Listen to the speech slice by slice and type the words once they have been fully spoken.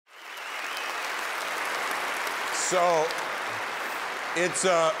So, it's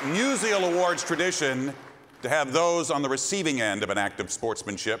a Musial Awards tradition to have those on the receiving end of an act of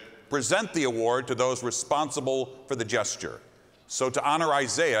sportsmanship present the award to those responsible for the gesture. So to honor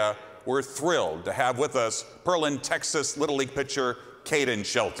Isaiah, we're thrilled to have with us Pearland, Texas Little League pitcher Caden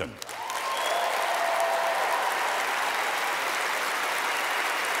Shelton.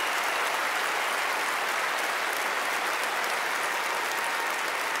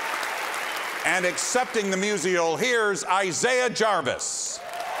 And accepting the Musial, here's Isaiah Jarvis.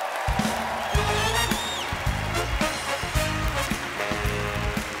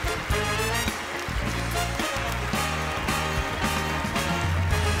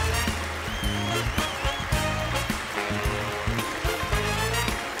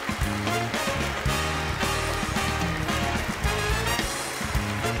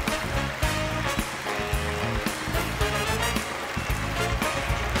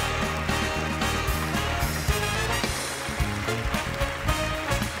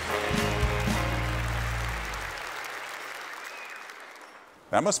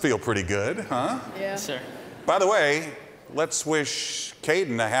 That must feel pretty good, huh? Yeah. Yes, sir. By the way, let's wish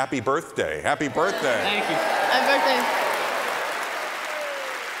Caden a happy birthday. Happy birthday. Thank you. Happy birthday.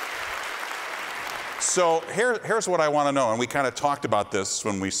 So here's what I want to know, and we kind of talked about this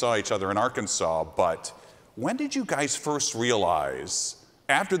when we saw each other in Arkansas, but when did you guys first realize,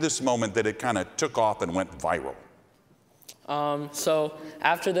 after this moment, that it kind of took off and went viral? So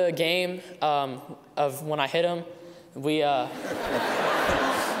after the game of when I hit him,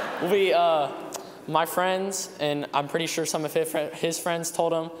 my friends, and I'm pretty sure some of his friends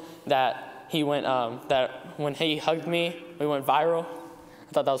told him that he went, that when he hugged me, we went viral.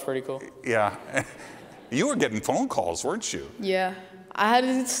 I thought that was pretty cool. Yeah. You were getting phone calls, weren't you? Yeah. I had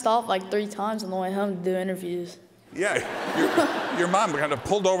to stop like 3 times on the way home to do interviews. Yeah. Your mom kind of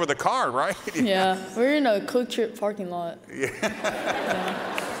pulled over the car, right? Yeah. We were in a Quick Trip parking lot.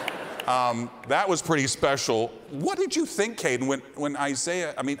 Yeah. That was pretty special. What did you think, Caden, when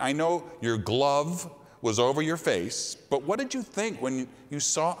Isaiah, I mean, I know your glove was over your face, but what did you think when you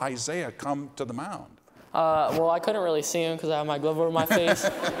saw Isaiah come to the mound? Well, I couldn't really see him because I had my glove over my face.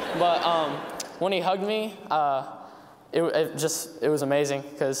 But when he hugged me, it was amazing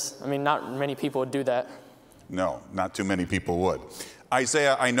because, I mean, not many people would do that. No, not too many people would.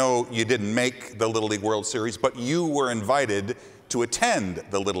 Isaiah, I know you didn't make the Little League World Series, but you were invited to attend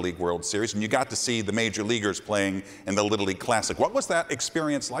the Little League World Series, and you got to see the major leaguers playing in the Little League Classic. What was that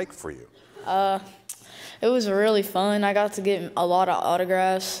experience like for you? It was really fun. I got to get a lot of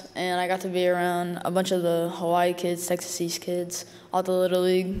autographs, and I got to be around a bunch of the Hawaii kids, Texas East kids, all the Little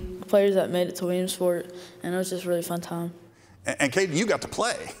League players that made it to Williamsport, and it was just a really fun time. And Caden, you got to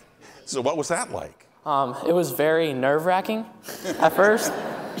play. So what was that like? It was very nerve-wracking at first,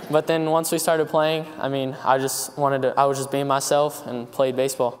 but then once we started playing, I mean, I was just being myself and played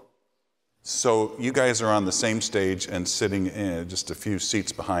baseball. So you guys are on the same stage and sitting in just a few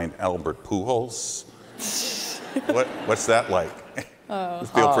seats behind Albert Pujols. What's that like? You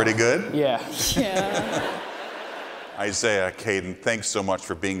feel pretty good? Yeah. Yeah. Isaiah, Caden, thanks so much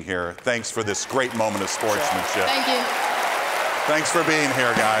for being here. Thanks for this great moment of sportsmanship. Thank you. Thanks for being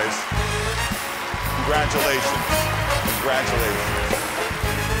here, guys. Congratulations. Congratulations.